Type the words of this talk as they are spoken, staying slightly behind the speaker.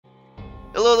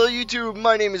Hello YouTube,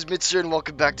 my name is Mitzer and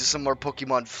welcome back to some more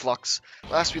Pokemon FLUX.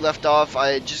 Last we left off,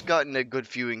 I had just gotten a good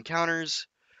few encounters.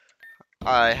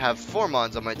 I have 4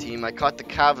 Mons on my team. I caught the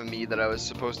Cavamy that I was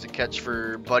supposed to catch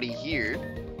for Buddy here.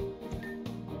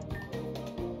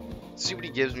 Let's see what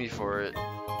he gives me for it.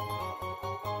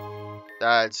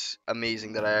 That's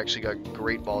amazing that I actually got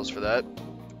great balls for that.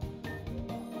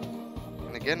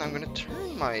 And again, I'm going to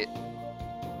turn my...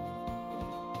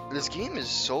 This game is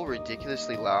so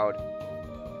ridiculously loud.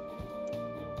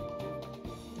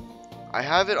 I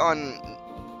have it on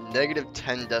negative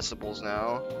 10 decibels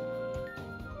now.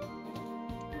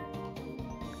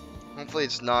 Hopefully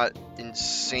it's not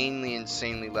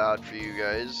insanely loud for you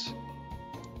guys.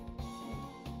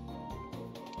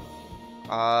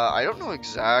 I don't know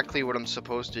exactly what I'm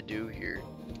supposed to do here.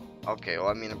 Okay, well,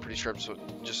 I mean, I'm pretty sure I'm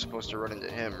just supposed to run into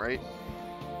him, right?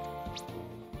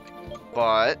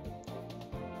 But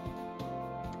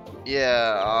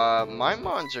yeah, my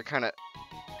Mons are kind of...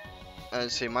 I'd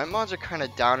say my Mons are kind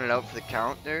of down and out for the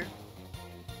count there.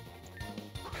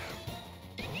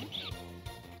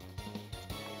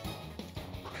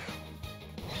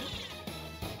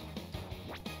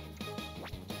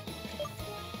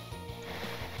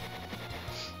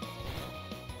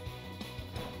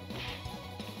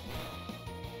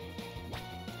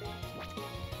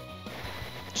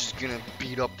 Just gonna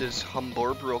beat up this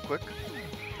Humborb real quick.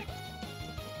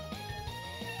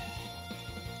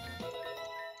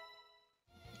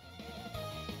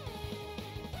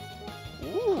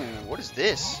 What is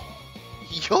this?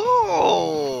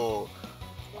 Yo!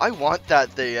 I want that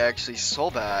thing actually so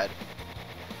bad.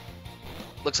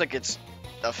 Looks like it's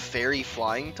a fairy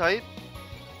flying type.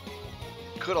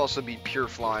 Could also be pure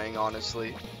flying,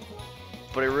 honestly.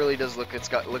 But it really does look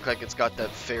like it's got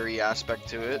that fairy aspect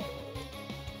to it.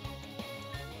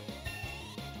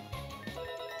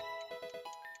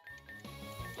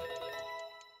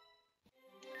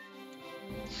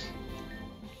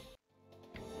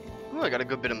 I got a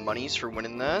good bit of monies for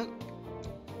winning that.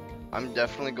 I'm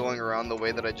definitely going around the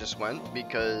way that I just went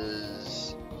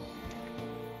because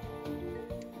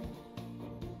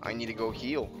I need to go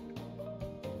heal.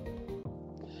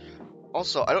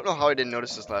 Also, I don't know how I didn't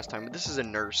notice this last time, but this is a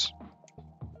nurse.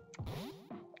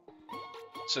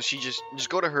 So she just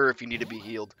go to her if you need to be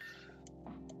healed.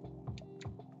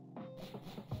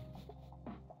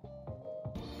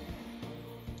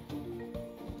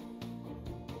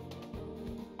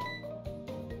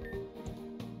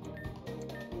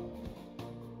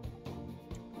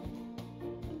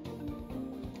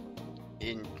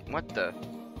 What the?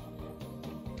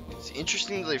 It's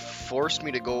interesting that they forced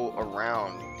me to go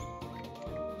around.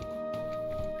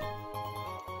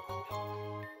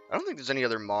 I don't think there's any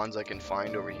other Mons I can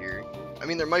find over here. I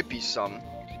mean, there might be some.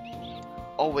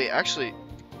 Oh wait, actually,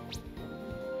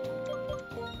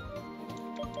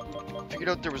 I figured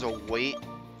out there was a weight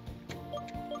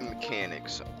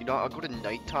mechanics. You know, I'll go to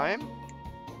nighttime,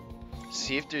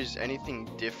 see if there's anything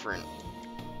different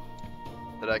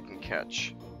that I can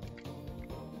catch.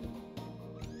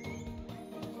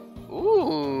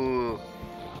 Ooh.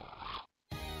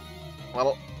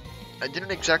 Well, I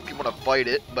didn't exactly want to fight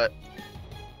it, but...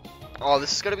 Oh,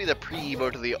 this is going to be the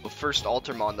pre-evo to the first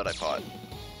Altermon that I fought.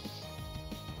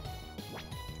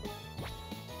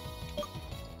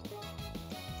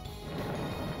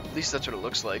 At least that's what it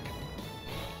looks like.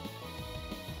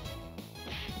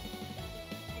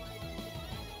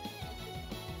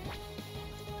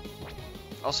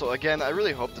 Also, again, I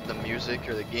really hope that the music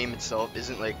or the game itself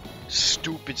isn't like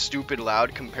stupid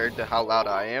loud compared to how loud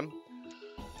I am.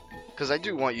 Because I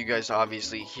do want you guys to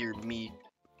obviously hear me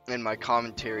and my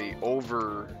commentary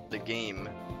over the game.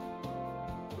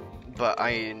 But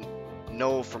I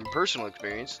know from personal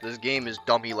experience, this game is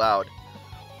dummy loud.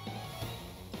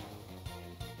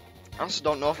 I also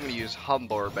don't know if I'm going to use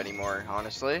Humborb anymore,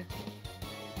 honestly.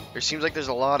 There seems like there's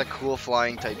a lot of cool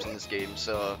flying types in this game,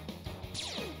 so...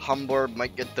 Humborb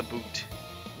might get the boot.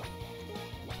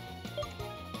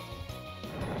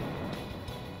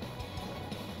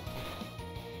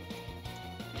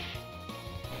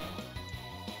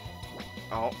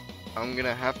 Oh, I'm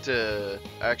gonna have to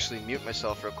actually mute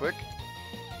myself real quick.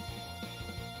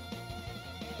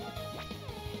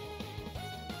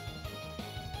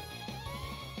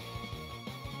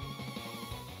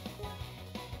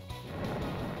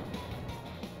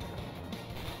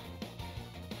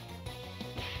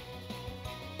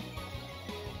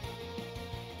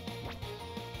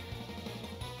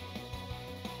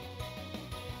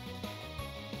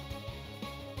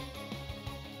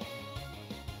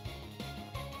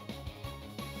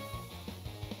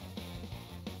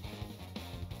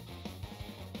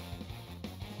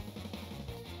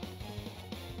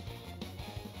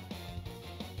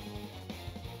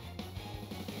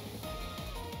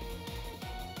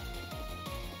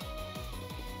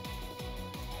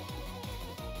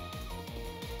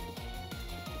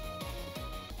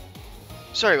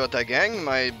 Sorry about that, gang.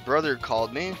 My brother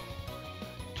called me.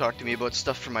 Talked to me about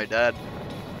stuff for my dad.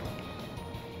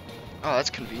 Oh, that's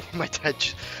convenient. My dad,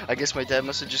 I guess my dad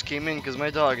must have just came in because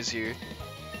my dog is here.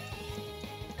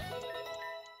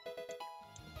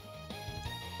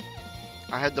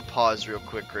 I had to pause real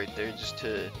quick right there just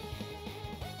to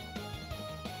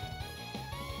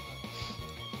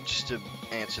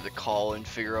answer the call and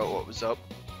figure out what was up.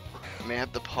 I may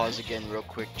have to pause again real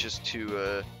quick just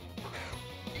to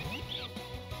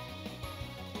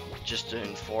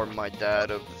inform my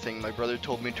dad of the thing my brother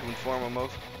told me to inform him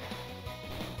of.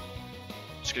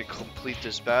 Just gonna complete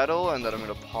this battle and then I'm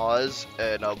gonna pause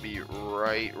and I'll be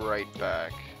right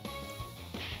back.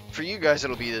 For you guys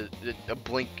it'll be a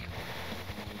blink.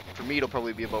 For me it'll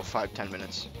probably be about 5-10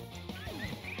 minutes.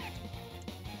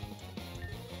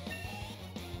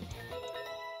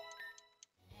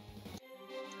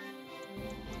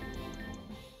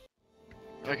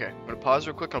 Okay, I'm gonna pause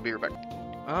real quick, I'll be right back.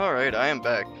 Alright, I am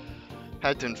back.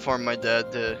 Had to inform my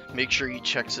dad to make sure he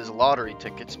checks his lottery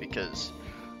tickets because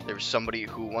there was somebody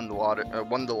who won the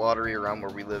lottery around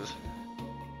where we live.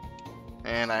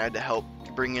 And I had to help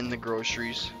bring in the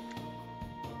groceries.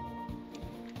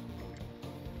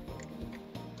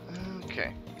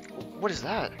 Okay. What is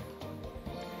that?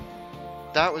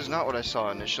 That was not what I saw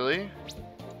initially.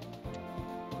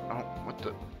 Oh, what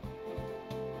the?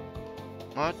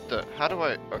 What the? How do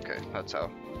I? Okay, that's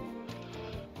how.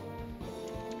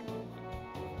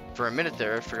 For a minute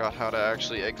there, I forgot how to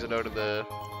actually exit out of the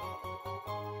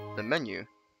menu.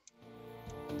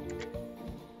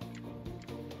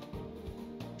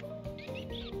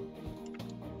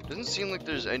 Doesn't seem like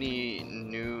there's any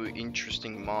new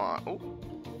interesting mod. Oh,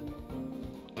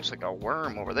 looks like a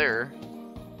worm over there.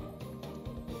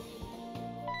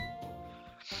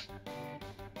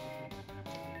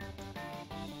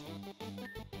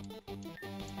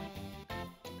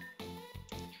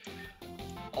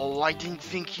 Oh, I didn't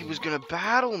think he was gonna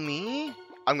battle me.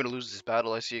 I'm gonna lose this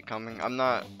battle. I see it coming. I'm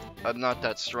not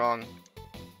that strong.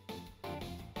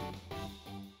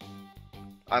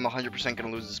 I'm 100%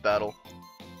 gonna lose this battle.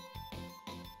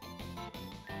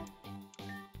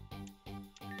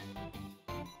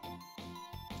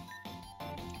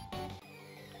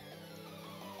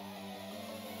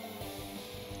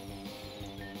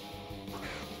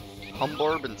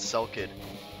 Humbarb and Selkid.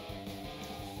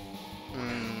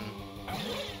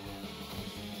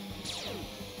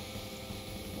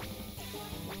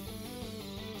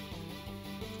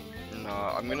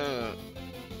 I'm gonna...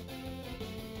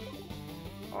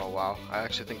 Oh wow, I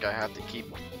actually think I have to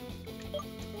keep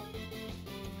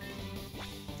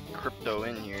Crypto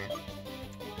in here.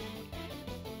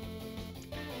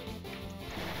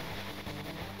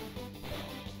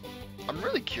 I'm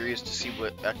really curious to see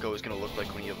what Echo is gonna look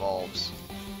like when he evolves.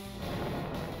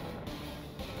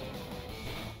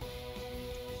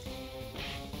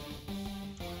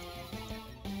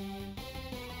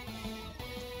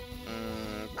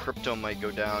 Crypto might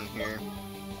go down here.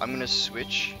 I'm gonna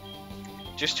switch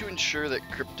just to ensure that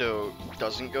Crypto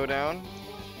doesn't go down.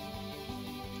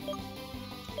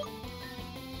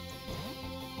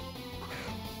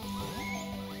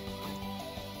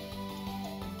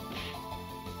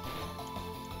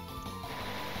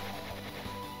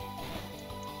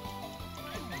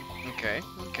 Okay,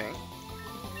 okay.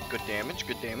 Good damage,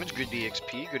 good damage, good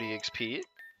EXP, good EXP.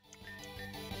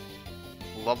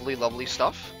 Lovely, lovely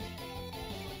stuff.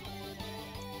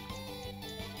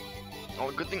 Oh,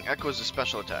 good thing Echo's a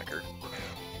special attacker.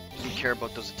 Doesn't care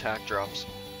about those attack drops.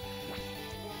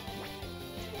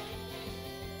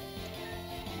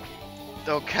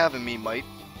 Though Cav and me might.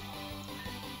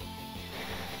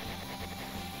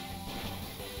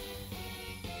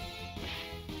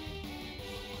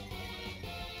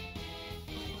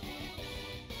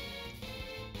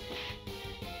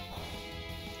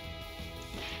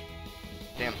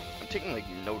 Damn, I'm taking like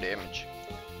no damage.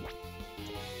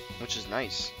 Which is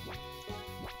nice.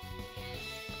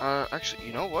 Actually,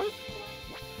 you know what?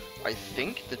 I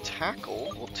think the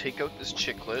tackle will take out this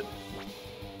Chicklet,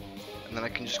 and then I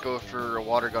can just go for a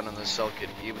water gun on the Selkid,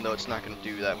 even though it's not going to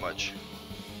do that much.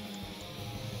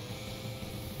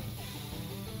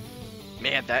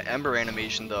 Man, that Ember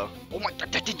animation though. Oh my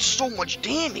god, that did so much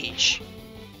damage!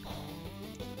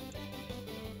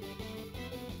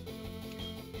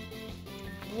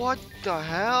 What the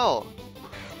hell?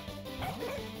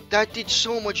 That did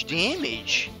so much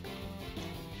damage!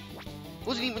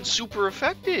 Wasn't even super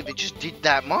effective, it just did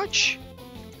that much.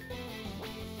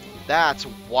 That's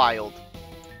wild.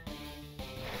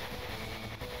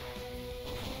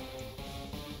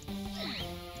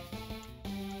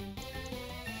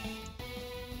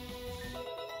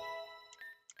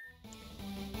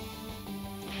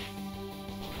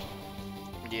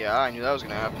 Yeah, I knew that was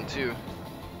gonna happen too.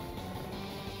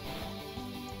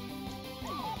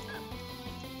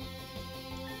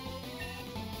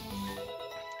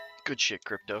 Good shit,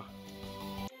 Crypto.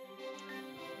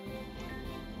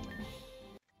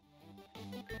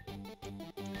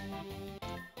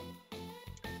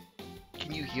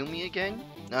 Can you heal me again?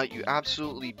 Now that you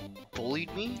absolutely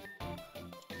bullied me?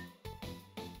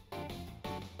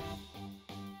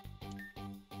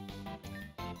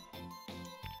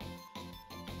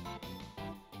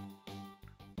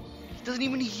 He doesn't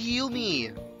even heal me!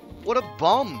 What a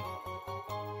bum!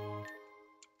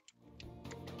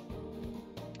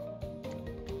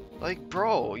 Like,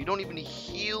 bro, you don't even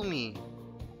heal me.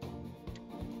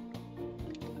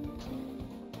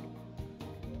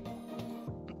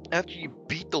 After you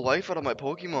beat the life out of my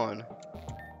Pokemon.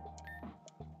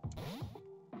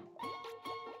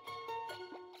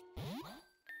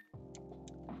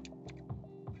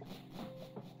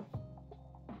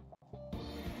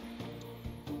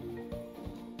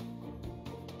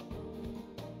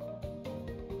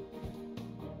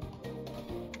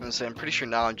 I'm pretty sure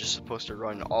now I'm just supposed to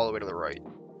run all the way to the right.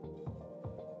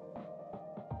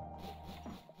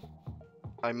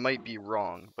 I might be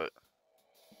wrong, but...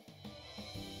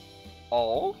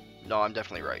 Oh? No, I'm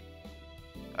definitely right.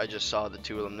 I just saw the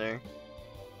two of them there.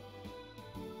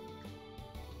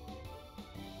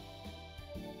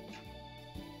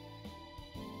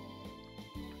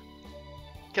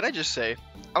 Can I just say,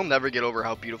 I'll never get over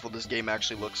how beautiful this game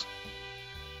actually looks.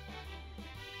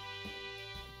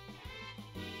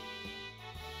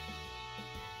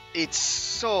 It's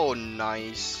so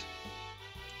nice.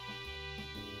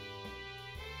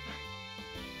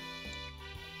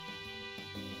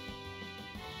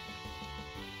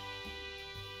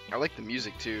 I like the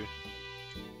music too.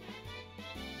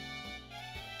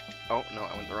 Oh, no,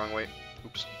 I went the wrong way.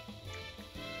 Oops.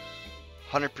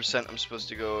 100% I'm supposed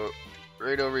to go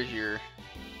right over here.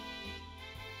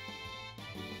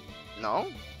 No?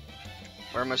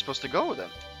 Where am I supposed to go then?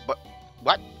 But,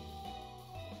 what?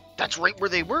 That's right where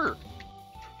they were!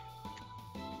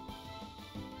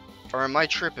 Or am I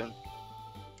tripping?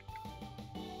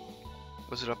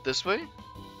 Was it up this way?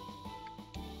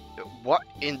 What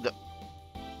in the...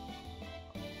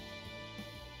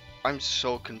 I'm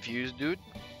so confused, dude.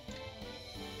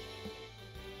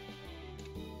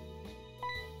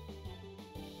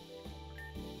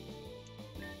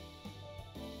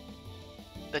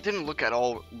 That didn't look at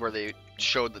all where they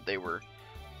showed that they were.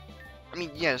 I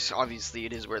mean, yes, obviously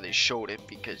it is where they showed it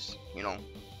because, you know,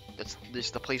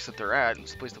 that's the place that they're at, and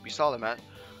it's the place that we saw them at.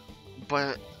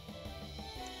 But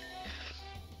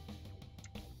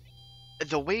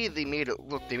the way they made it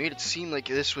look, they made it seem like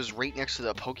this was right next to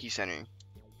the Poke Center.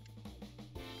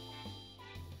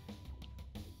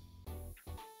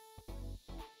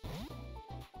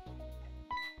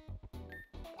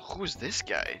 Who's this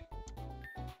guy?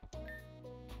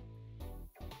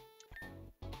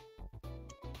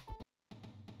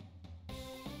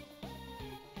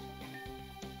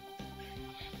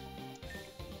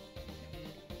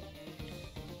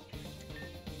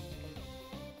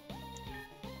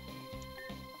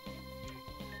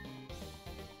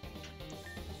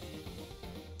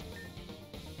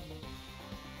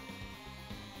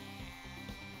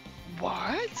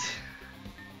 What?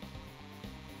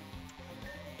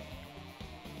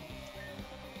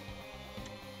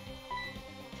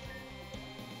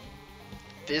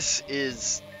 This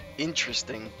is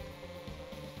interesting.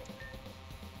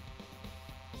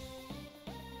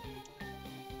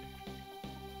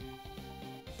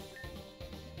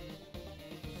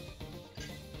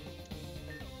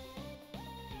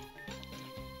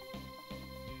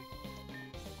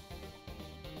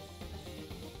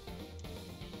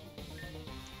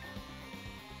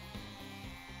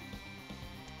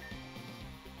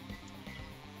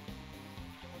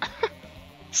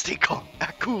 Stay calm,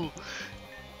 act cool.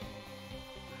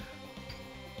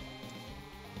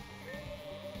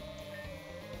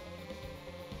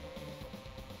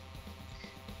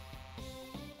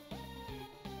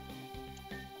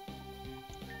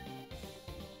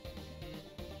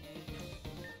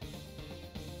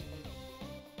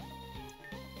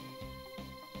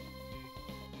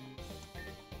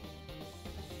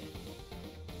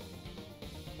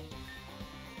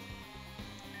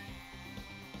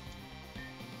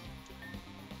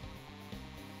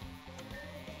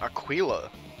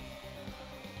 Aquila.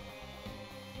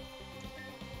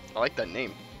 I like that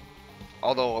name.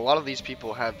 Although a lot of these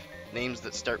people have names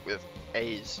that start with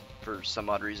A's for some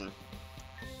odd reason.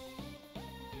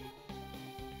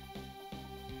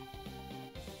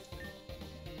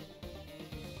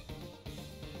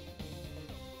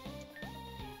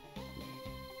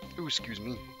 Ooh, excuse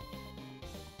me.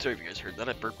 Sorry if you guys heard that,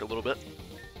 I burped a little bit.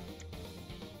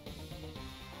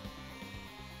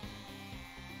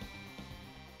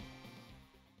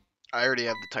 I already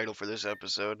have the title for this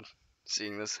episode,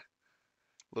 seeing this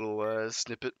little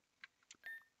snippet.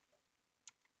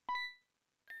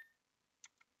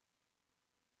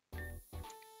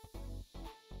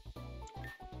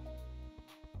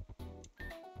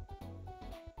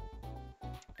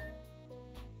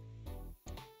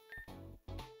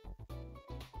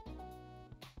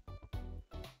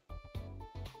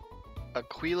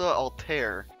 Aquila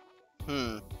Altair.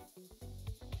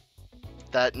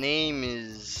 That name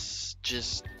is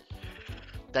just...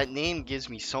 That name gives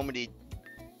me so many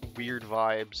weird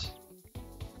vibes.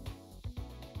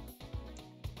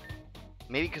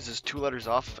 Maybe because it's 2 letters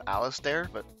off Alistair,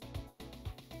 but...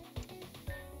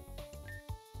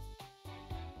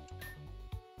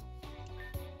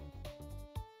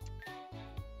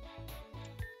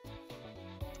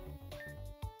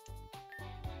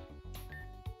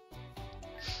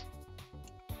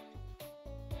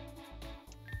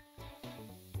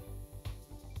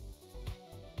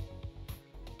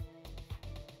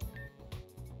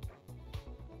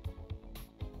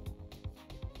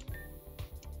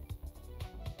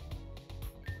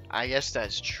 I guess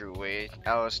that's true, wait.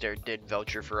 Alistair did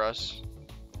voucher for us.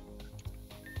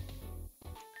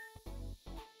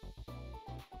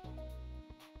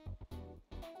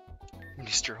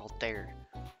 Mr. Altair.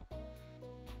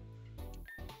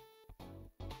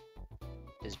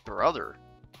 His brother.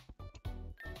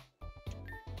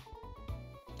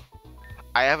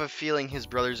 I have a feeling his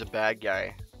brother's a bad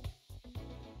guy.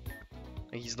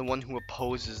 He's the one who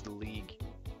opposes the League.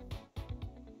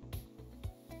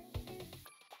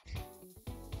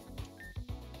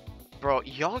 Bro,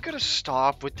 y'all gotta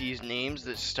stop with these names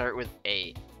that start with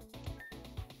A.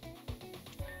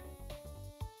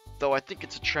 Though I think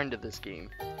it's a trend of this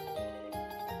game.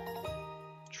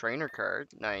 Trainer card.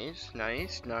 Nice,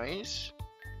 nice, nice.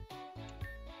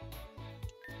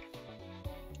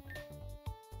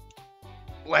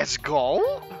 Let's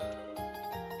go!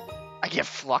 I get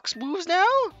Flux moves now?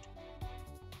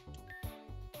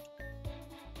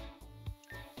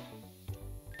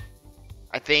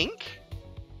 I think?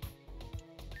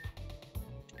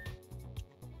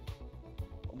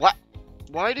 What?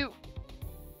 Why do...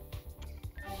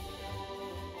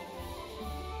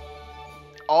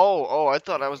 Oh, I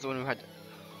thought I was the one who had to...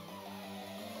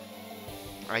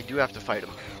 I do have to fight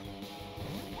him.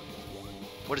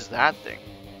 What is that thing?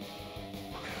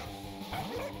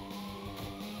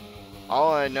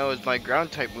 All I know is my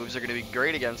ground type moves are going to be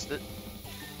great against it.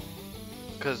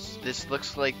 Because this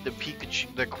looks like the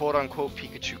Pikachu, the quote-unquote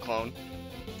Pikachu clone.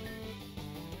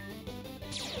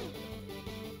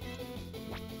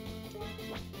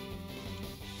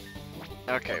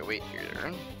 Okay, wait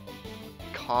here.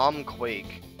 Calm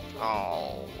Quake.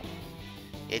 Oh.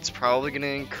 It's probably going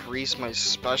to increase my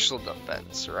special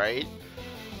defense, right?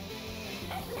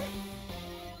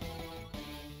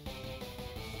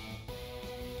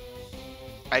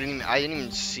 I didn't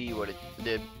even see what it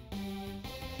did.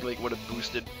 Like what it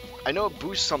boosted. I know it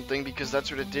boosts something because that's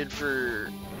what it did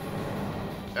for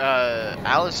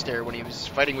Alistair when he was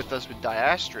fighting with us with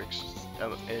Diastrix.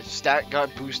 His stat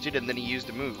got boosted and then he used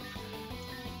a move.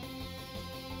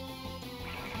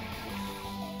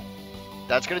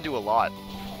 That's gonna do a lot.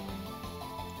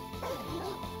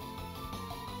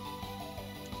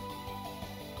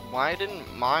 Why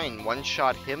didn't mine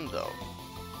one-shot him though?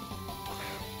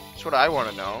 That's what I want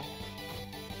to know.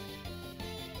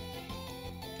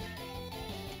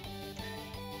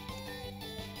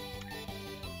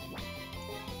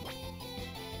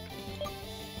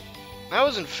 That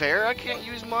wasn't fair. I can't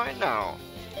use mine now.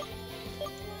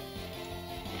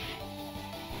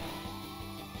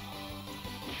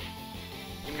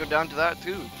 Gonna go down to that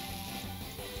too.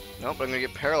 Nope, I'm gonna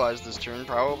get paralyzed this turn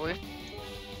probably.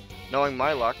 Knowing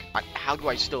my luck, how do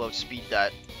I still outspeed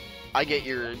that? I get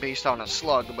you're based on a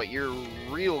slug, but you're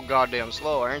real goddamn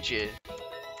slow, aren't you?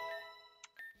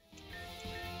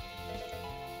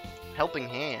 Helping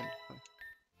Hand.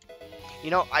 You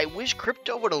know, I wish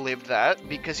Crypto would have lived that,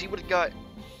 because he would have got,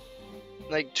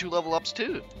 like, 2 level ups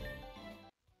too.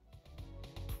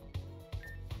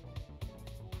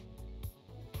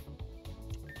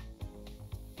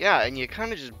 Yeah, and you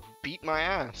kind of just beat my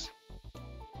ass.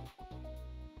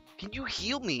 Can you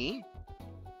heal me?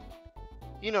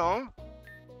 You know,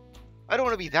 I don't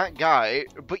want to be that guy,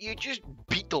 but you just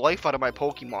beat the life out of my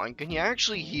Pokemon. Can you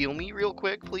actually heal me real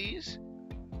quick, please?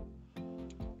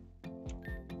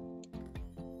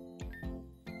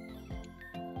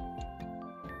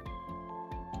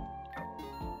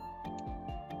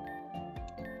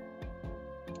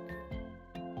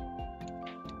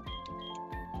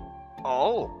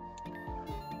 Oh.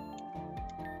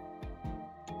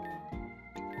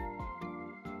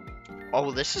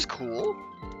 Oh, this is cool.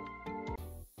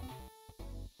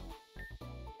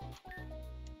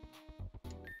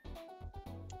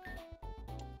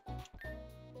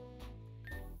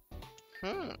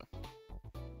 Hmm.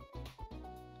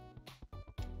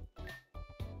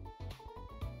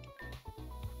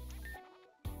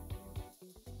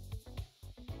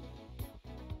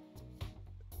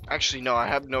 Actually, no, I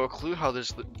have no clue how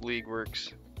this league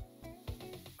works.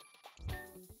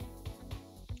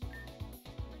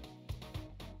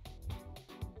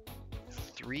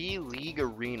 Three league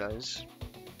arenas: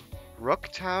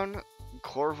 Rooktown,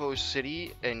 Corvo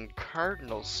City, and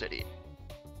Cardinal City.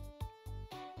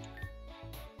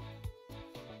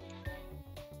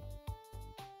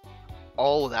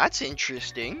 Oh, that's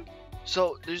interesting.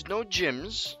 So, there's no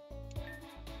gyms,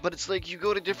 but it's like you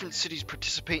go to different cities,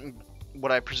 participate in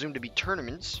what I presume to be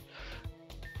tournaments.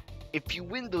 If you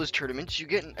win those tournaments, you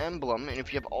get an emblem, and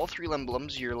if you have all three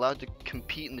emblems, you're allowed to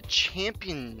compete in the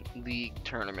Champion League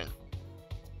tournament.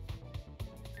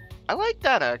 I like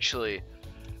that, actually.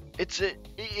 It's an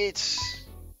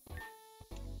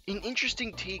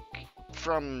interesting take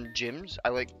from gyms. I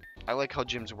like how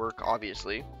gyms work,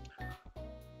 obviously,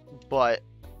 but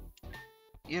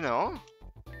you know,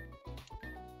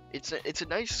 it's a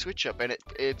nice switch up, and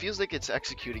it feels like it's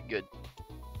executed good.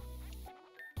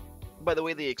 By the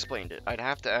way they explained it, I'd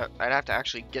have to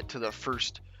actually get to the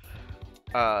first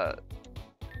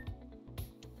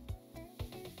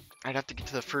I'd have to get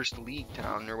to the first league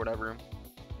town or whatever.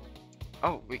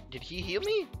 Oh, wait, did he heal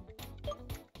me?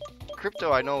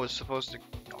 Crypto, I know, was supposed to...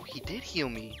 Oh, he did heal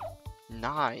me.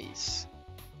 Nice.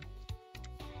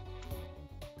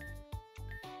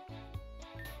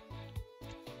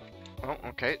 Oh,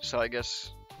 okay, so I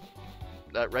guess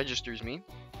that registers me.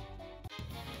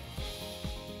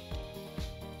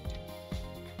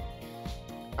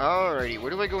 Alrighty,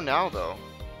 where do I go now, though?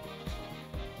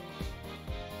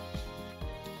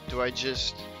 Do I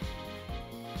just...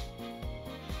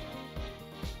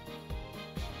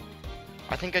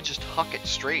 I think I just huck it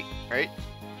straight, right?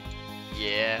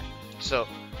 Yeah. So,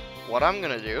 what I'm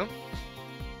gonna do...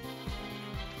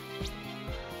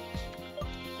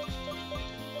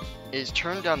 is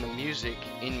turn down the music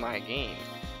in my game.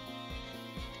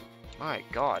 My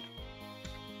god.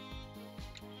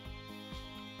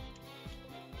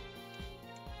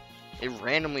 It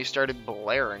randomly started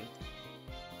blaring.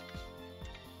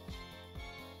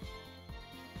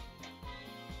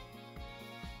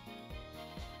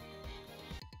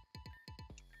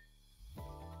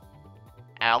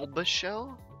 Alba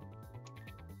Shell?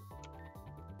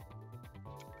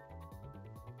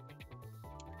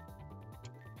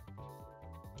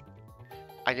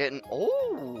 I didn't.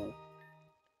 Oh!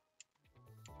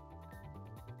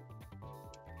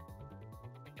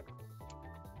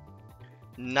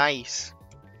 Nice.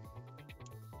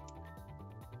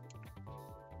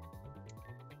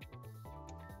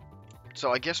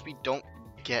 So I guess we don't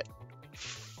get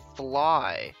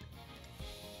fly.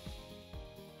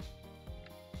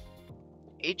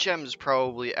 HMs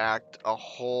probably act a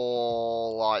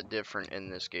whole lot different in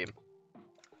this game.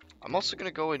 I'm also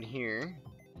gonna go in here.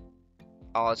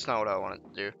 Oh, that's not what I wanted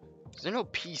to do. Is there no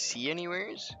PC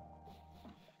anywheres?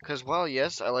 Because, well,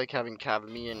 yes, I like having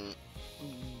Kavami and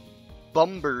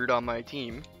Bumbird on my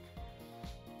team.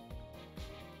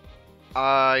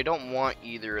 I don't want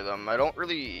either of them.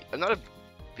 I'm not a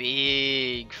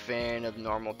big fan of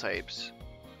normal types.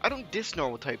 I don't diss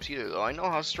normal types either, though. I know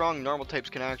how strong normal types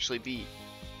can actually be.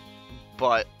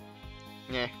 But,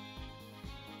 yeah.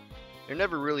 They're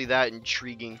never really that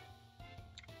intriguing.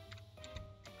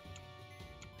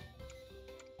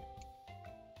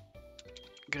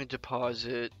 Gonna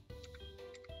deposit.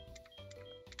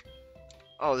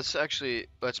 Oh, this actually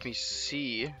lets me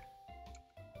see.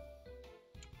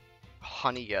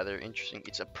 Honey gather, interesting.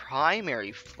 It's a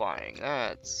primary flying.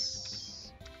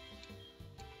 That's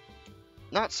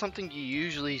not something you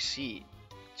usually see.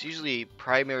 It's usually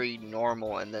primary,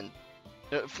 normal, and then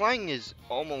flying is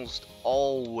almost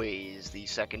always the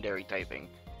secondary typing.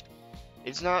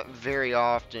 It's not very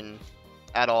often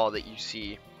at all that you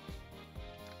see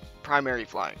primary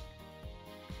flying.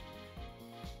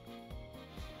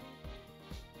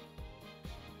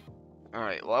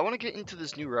 Alright, well, I want to get into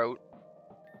this new route.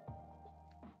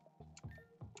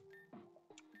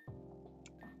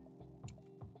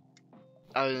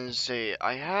 I was gonna say,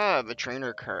 I have a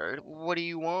trainer card. What do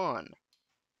you want?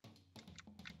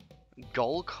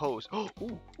 Gull Coast. Oh,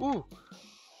 ooh.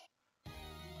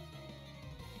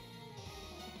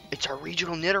 It's our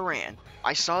regional Nidoran.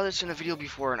 I saw this in a video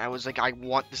before and I was like, I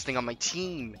want this thing on my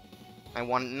team. I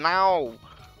want it now.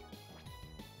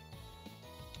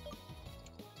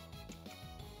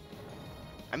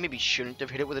 I maybe shouldn't have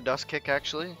hit it with a dust kick,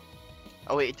 actually.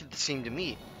 Oh wait, it did the same to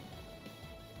me.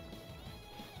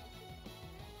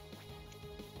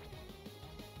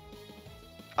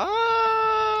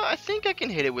 I think I can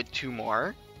hit it with 2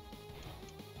 more.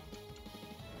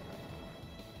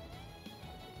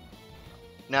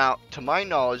 Now, to my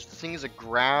knowledge, the thing is a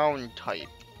ground type.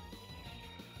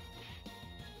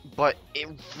 But it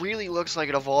really looks like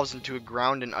it evolves into a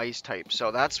ground and ice type,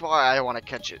 so that's why I want to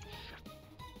catch it.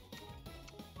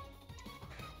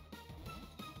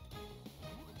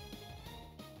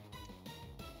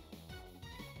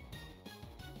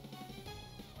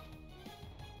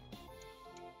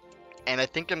 And I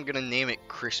think I'm gonna name it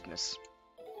Christmas.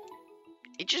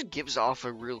 It just gives off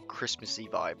a real Christmassy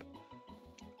vibe.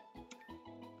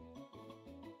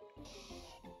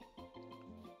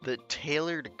 The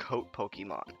tailored coat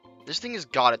Pokemon. This thing has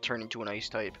gotta turn into an ice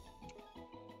type.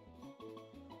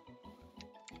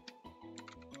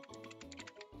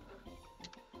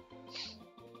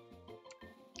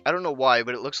 I don't know why,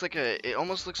 but it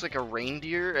almost looks like a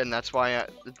reindeer, and that's why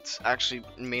it's actually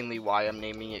mainly why I'm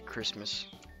naming it Christmas.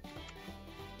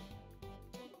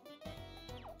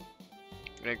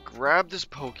 I'm gonna grab this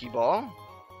Pokeball.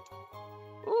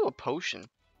 Ooh, a potion.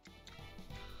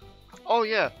 Oh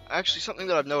yeah, actually something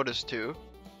that I've noticed too.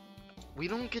 We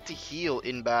don't get to heal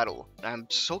in battle. I'm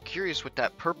so curious what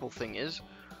that purple thing is.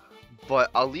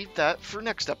 But I'll leave that for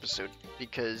next episode,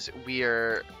 because we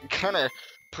are kind of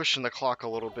pushing the clock a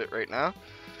little bit right now.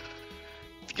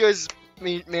 If you guys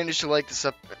managed to like this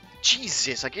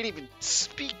Jesus, I can't even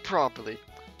speak properly.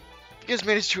 If you guys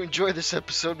managed to enjoy this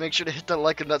episode, make sure to hit that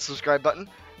like and that subscribe button.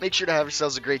 Make sure to have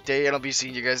yourselves a great day, and I'll be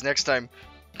seeing you guys next time.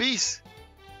 Peace!